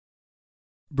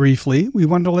Briefly, we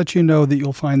want to let you know that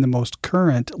you'll find the most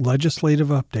current legislative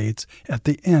updates at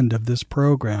the end of this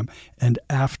program and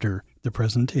after the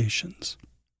presentations.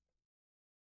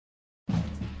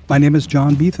 My name is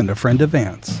John Beethan, a friend of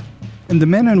Vance, and the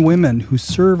men and women who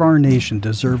serve our nation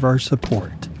deserve our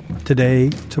support today,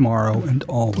 tomorrow, and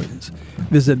always.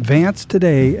 Visit Vance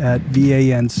today at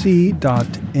vance.me.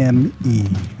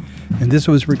 And this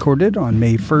was recorded on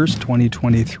May 1st,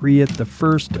 2023 at the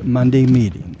first Monday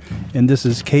meeting. And this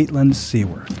is Kaitlyn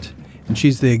Siewert. And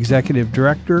she's the executive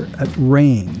director at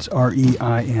Reins,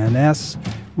 R-E-I-N-S,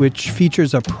 which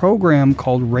features a program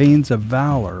called Reins of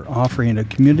Valor, offering a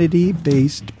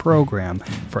community-based program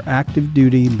for active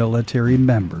duty military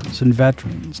members and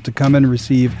veterans to come and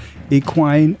receive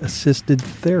equine-assisted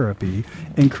therapy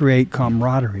and create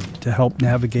camaraderie to help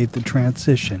navigate the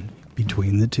transition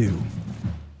between the two.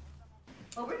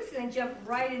 Jump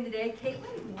right in today.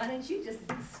 Kaitlyn, why don't you just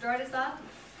start us off?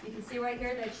 You can see right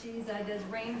here that she does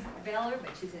Reins Valor, but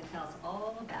she's going to tell us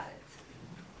all about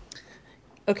it.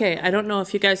 Okay, I don't know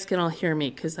if you guys can all hear me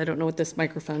because I don't know what this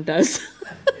microphone does.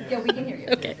 Yeah, we can hear you.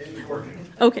 Okay.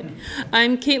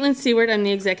 I'm Kaitlyn Siewert. I'm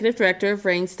the executive director of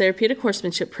Reins Therapeutic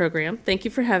Horsemanship Program. Thank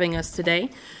you for having us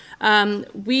today.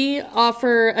 We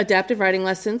offer adaptive riding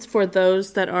lessons for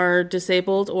those that are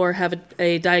disabled or have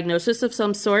a diagnosis of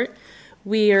some sort.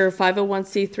 We are a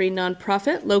 501c3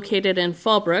 nonprofit located in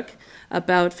Fallbrook,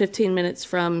 about 15 minutes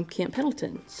from Camp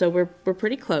Pendleton. So we're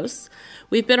pretty close.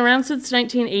 We've been around since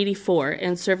 1984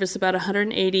 and service about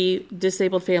 180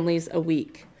 disabled families a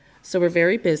week. So we're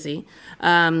very busy.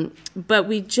 But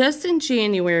we just in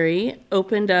January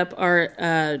opened up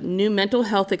our new mental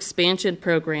health expansion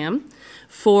program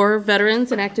for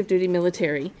veterans and active duty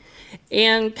military.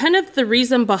 And kind of the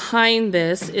reason behind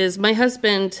this is my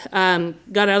husband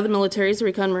got out of the military as a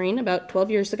recon Marine about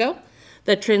 12 years ago.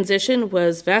 That transition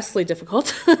was vastly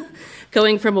difficult.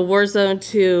 Going from a war zone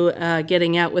to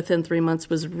getting out within 3 months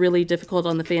was really difficult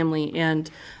on the family. And,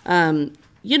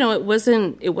 it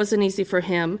wasn't easy for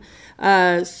him.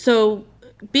 So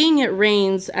being at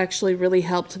Reins actually really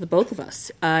helped the both of us.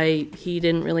 He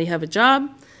didn't really have a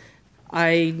job.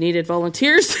 I needed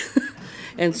volunteers.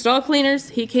 And stall cleaners,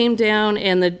 he came down,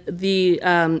 and the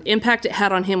impact it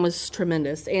had on him was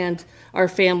tremendous, and our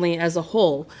family as a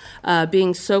whole.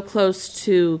 Being so close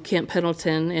to Camp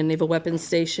Pendleton and Naval Weapons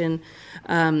Station,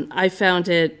 I found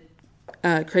it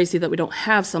crazy that we don't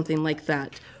have something like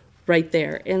that right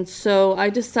there. And so I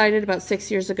decided about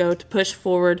 6 years ago to push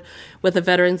forward with a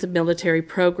veterans and military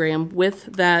program with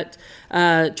that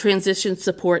transition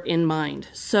support in mind.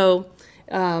 So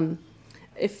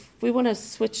if we want to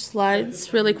switch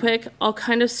slides really quick, I'll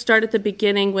kind of start at the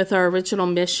beginning with our original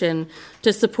mission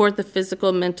to support the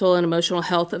physical, mental, and emotional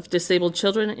health of disabled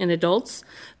children and adults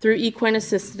through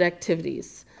equine-assisted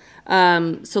activities.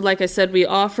 So like I said, we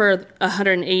offer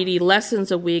 180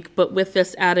 lessons a week, but with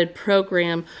this added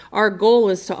program, our goal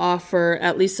is to offer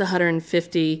at least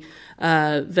 150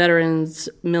 veterans,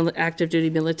 active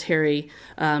duty military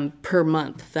per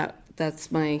month.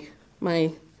 That's my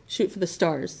shoot for the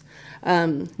stars.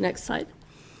 Next slide.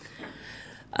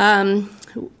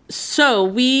 So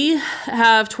we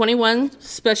have 21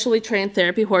 specially trained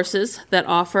therapy horses that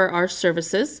offer our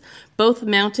services, both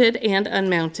mounted and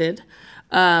unmounted.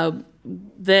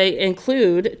 They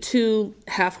include 2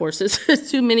 half horses,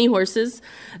 2 mini horses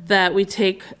that we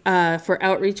take for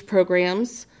outreach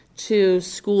programs to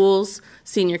schools,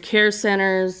 senior care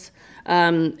centers,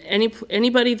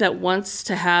 anybody that wants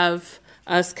to have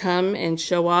us come and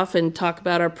show off and talk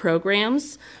about our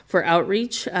programs for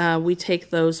outreach. We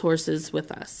take those horses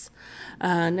with us.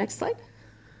 Next slide.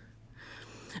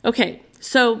 Okay,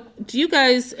 so do you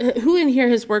guys, who in here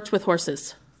has worked with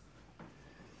horses?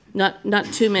 Not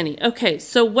too many. Okay,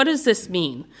 so what does this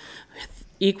mean?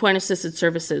 Equine assisted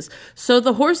services. So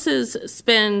the horses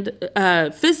spend,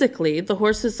 physically, the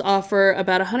horses offer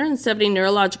about 170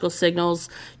 neurological signals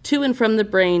to and from the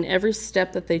brain every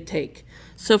step that they take.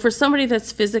 So for somebody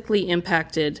that's physically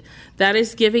impacted, that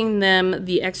is giving them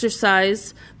the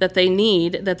exercise that they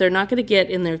need, that they're not going to get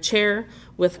in their chair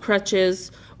with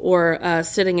crutches or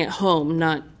sitting at home,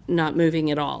 not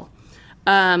moving at all.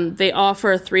 They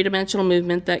offer a 3-dimensional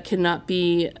movement that cannot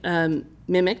be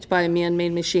mimicked by a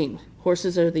man-made machine.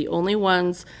 Horses are the only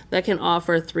ones that can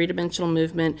offer 3-dimensional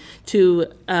movement to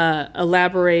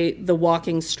elaborate the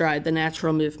walking stride, the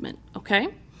natural movement, okay?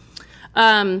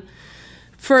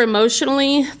 For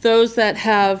emotionally, those that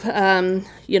have,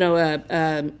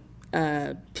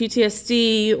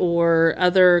 PTSD or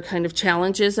other kind of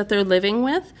challenges that they're living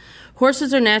with,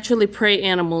 Horses are naturally prey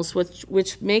animals,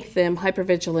 which make them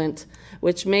hypervigilant,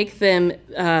 which make them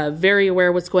very aware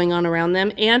of what's going on around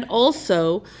them, and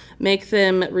also make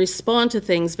them respond to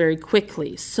things very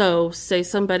quickly. So say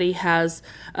somebody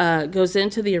goes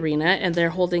into the arena and they're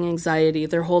holding anxiety,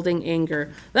 they're holding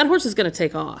anger, that horse is going to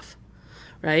take off,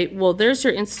 right? Well, there's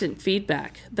your instant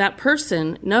feedback. That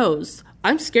person knows,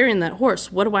 I'm scaring that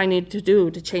horse. What do I need to do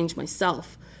to change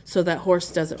myself so that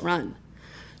horse doesn't run?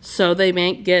 So they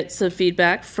may get some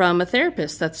feedback from a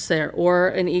therapist that's there or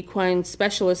an equine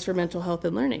specialist for mental health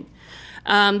and learning.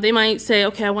 They might say,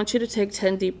 okay, I want you to take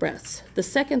 10 deep breaths. The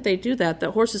second they do that,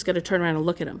 the horse is going to turn around and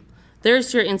look at them.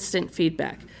 There's your instant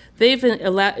feedback. They've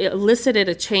elicited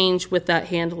a change with that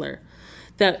handler.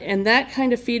 And that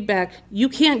kind of feedback you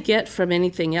can't get from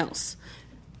anything else.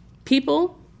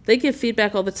 People, they give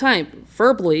feedback all the time,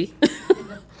 verbally,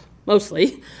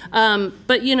 mostly.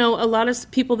 But, a lot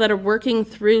of people that are working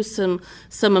through some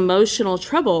emotional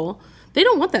trouble, they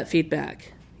don't want that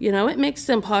feedback. It makes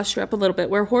them posture up a little bit,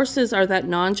 where horses are that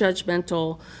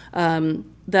non-judgmental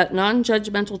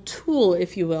tool,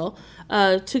 if you will,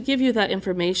 to give you that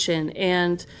information.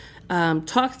 And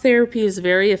talk therapy is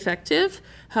very effective.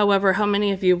 However, how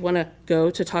many of you want to go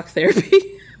to talk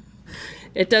therapy?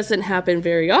 It doesn't happen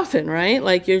very often, right?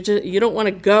 Like you don't want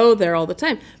to go there all the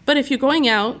time. But if you're going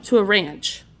out to a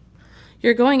ranch,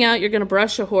 you're going to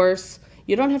brush a horse,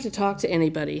 you don't have to talk to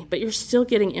anybody, but you're still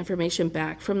getting information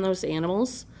back from those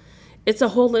animals. It's a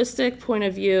holistic point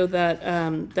of view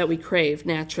that we crave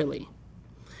naturally.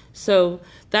 So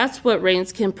that's what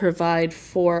Reins can provide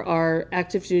for our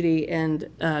active duty and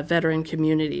veteran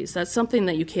communities. That's something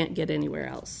that you can't get anywhere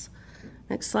else.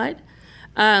 Next slide.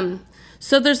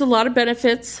 So there's a lot of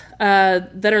benefits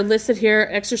that are listed here: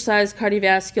 exercise,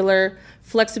 cardiovascular,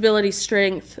 flexibility,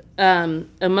 strength,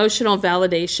 emotional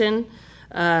validation,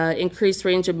 increased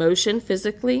range of motion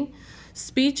physically,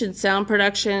 speech and sound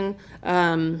production,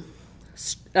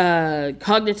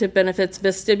 cognitive benefits,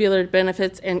 vestibular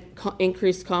benefits, and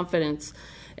increased confidence.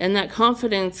 And that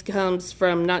confidence comes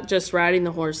from not just riding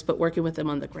the horse, but working with them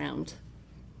on the ground.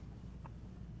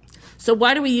 So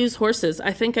why do we use horses?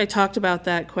 I think I talked about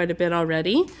that quite a bit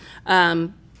already.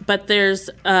 But there's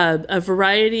a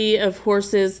variety of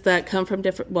horses that come from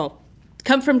different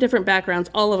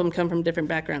backgrounds. All of them come from different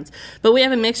backgrounds. But we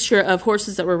have a mixture of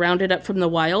horses that were rounded up from the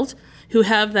wild who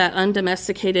have that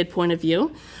undomesticated point of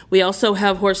view. We also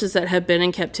have horses that have been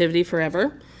in captivity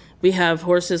forever. We have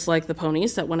horses like the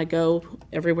ponies that want to go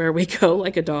everywhere we go,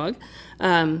 like a dog.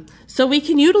 So we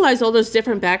can utilize all those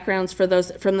different backgrounds from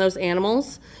those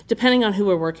animals, depending on who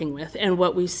we're working with and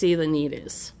what we see the need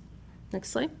is. Next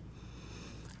slide.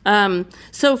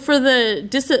 So for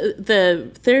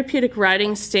the therapeutic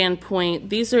riding standpoint,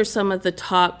 these are some of the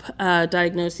top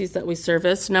diagnoses that we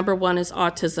service. Number 1 is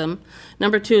autism.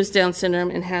 Number 2 is Down syndrome,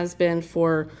 and has been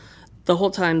for the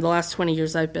whole time, the last 20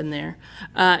 years I've been there.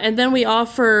 And then we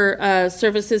offer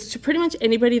services to pretty much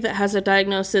anybody that has a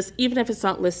diagnosis, even if it's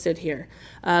not listed here.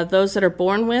 Those that are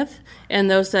born with and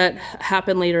those that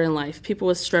happen later in life. People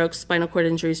with strokes, spinal cord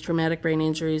injuries, traumatic brain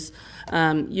injuries.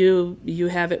 You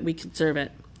have it, we can serve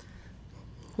it.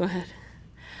 Go ahead.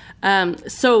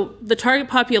 So the target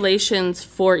populations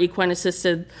for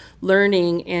equine-assisted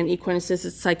learning and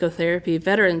equine-assisted psychotherapy: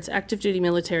 veterans, active duty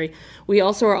military. We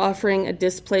also are offering a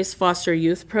displaced foster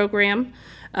youth program,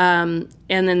 and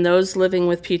then those living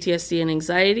with PTSD and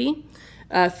anxiety.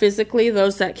 Physically,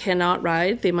 those that cannot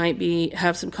ride, they might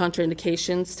have some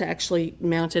contraindications to actually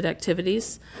mounted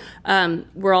activities.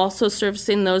 We're also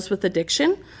servicing those with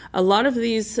addiction. A lot of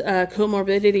these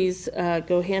comorbidities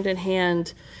go hand in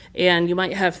hand, and you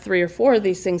might have 3 or 4 of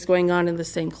these things going on in the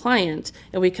same client,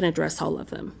 and we can address all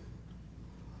of them.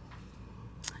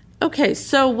 Okay,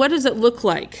 so what does it look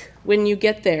like when you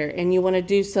get there and you want to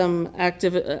do some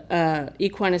active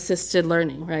equine-assisted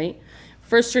learning, right?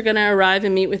 First, you're going to arrive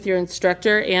and meet with your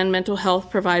instructor and mental health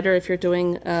provider if you're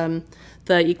doing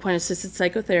the equine-assisted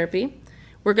psychotherapy.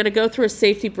 We're going to go through a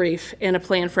safety brief and a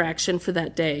plan for action for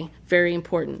that day. Very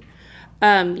important.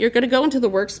 You're going to go into the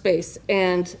workspace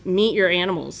and meet your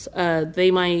animals.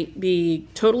 They might be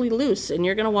totally loose, and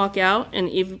you're going to walk out, and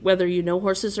even whether you know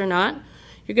horses or not,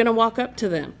 you're going to walk up to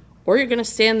them. Or you're going to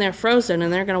stand there frozen,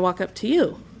 and they're going to walk up to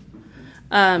you.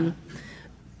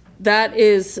 That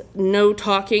is no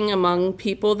talking among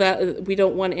people. That we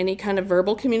don't want any kind of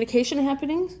verbal communication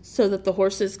happening, so that the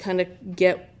horses kind of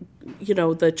get,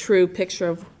 the true picture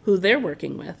of who they're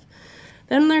working with.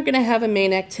 Then they're going to have a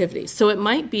main activity. So it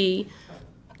might be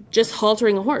just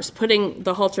haltering a horse. Putting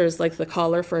the halter is like the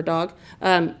collar for a dog.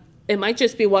 It might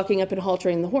just be walking up and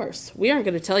haltering the horse. We aren't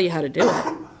going to tell you how to do it.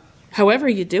 However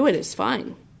you do it is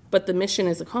fine, but the mission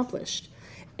is accomplished.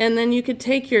 And then you could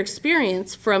take your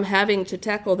experience from having to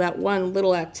tackle that one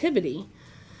little activity.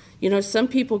 You know, some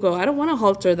people go, I don't want to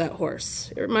halter that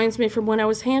horse. It reminds me from when I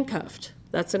was handcuffed.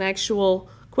 That's an actual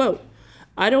quote.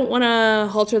 I don't want to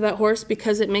halter that horse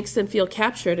because it makes them feel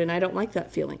captured, and I don't like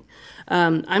that feeling.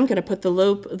 I'm going to put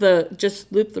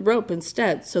just loop the rope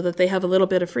instead so that they have a little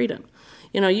bit of freedom.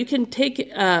 You know, you can take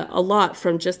a lot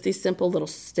from just these simple little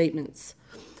statements.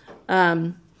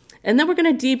 And then we're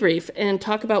going to debrief and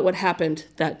talk about what happened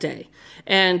that day.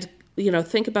 And, you know,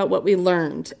 think about what we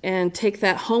learned and take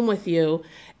that home with you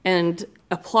and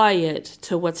apply it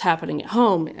to what's happening at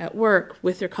home, at work,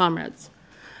 with your comrades.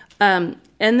 And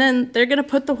then they're going to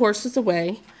put the horses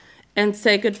away and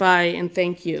say goodbye and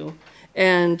thank you.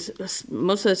 And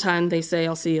most of the time they say,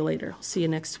 I'll see you later. I'll see you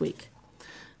next week.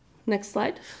 Next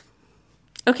slide.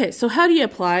 Okay, so how do you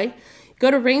apply? Go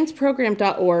to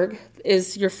reinsprogram.org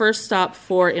is your first stop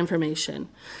for information.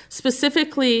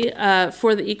 Specifically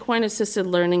for the equine assisted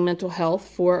learning mental health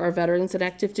for our veterans in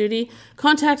active duty,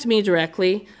 contact me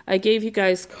directly. I gave you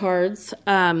guys cards.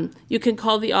 You can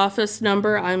call the office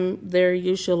number. I'm there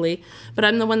usually, but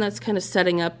I'm the one that's kind of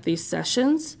setting up these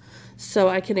sessions, so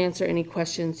I can answer any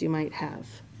questions you might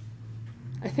have.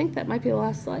 I think that might be the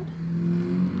last slide.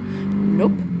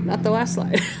 Nope, not the last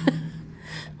slide.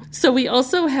 So we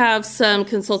also have some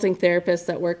consulting therapists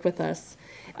that work with us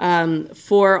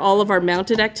for all of our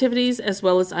mounted activities as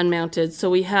well as unmounted. So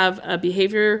we have a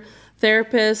behavior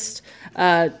therapist,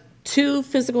 2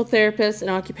 physical therapists, an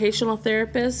occupational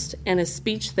therapist, and a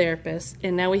speech therapist.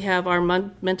 And now we have our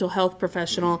mental health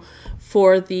professional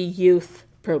for the youth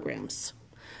programs.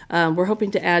 We're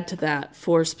hoping to add to that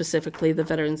for specifically the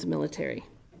veterans and military.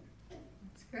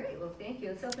 That's great. Well, thank you.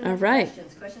 Let's open All up for right.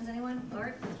 questions. Questions, anyone?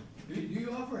 Art? Do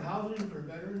you offer housing for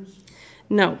veterans?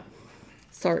 No,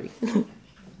 sorry.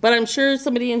 But I'm sure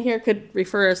somebody in here could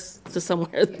refer us to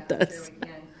somewhere that Yeah, does. sure we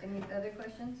can. Any other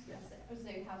questions? Yes. I was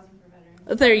there, housing for veterans.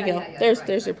 Oh, there you Yeah, go. yeah, yeah, There's right,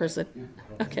 your right. person.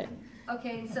 Okay.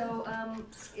 Okay, so,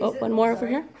 Oh, one more over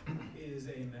here. Is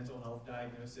a mental health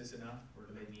diagnosis enough, or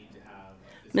do they need to have a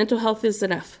physical? Mental health is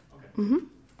enough. Okay. Hmm.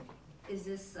 Is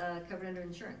this covered under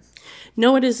insurance?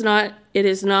 No, it is not. It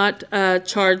is not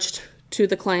charged to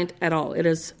the client at all. It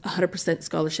is 100%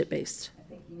 scholarship based. I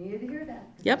think you needed to hear that.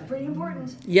 Yep. It's pretty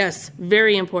important. Yes,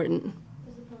 very important. Is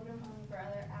the program only for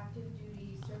other active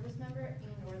duty service member and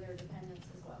or their dependents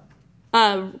as well?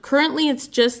 Currently, it's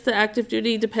just the active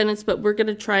duty dependents, but we're going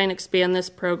to try and expand this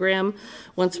program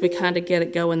once we kind of get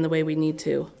it going the way we need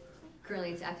to.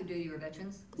 Currently, it's active duty or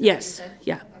veterans? Is that what Yes. you said?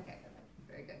 Yeah. Okay,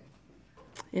 very good.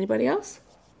 Anybody else?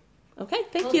 Okay,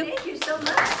 thank Well, you. thank you so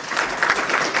much.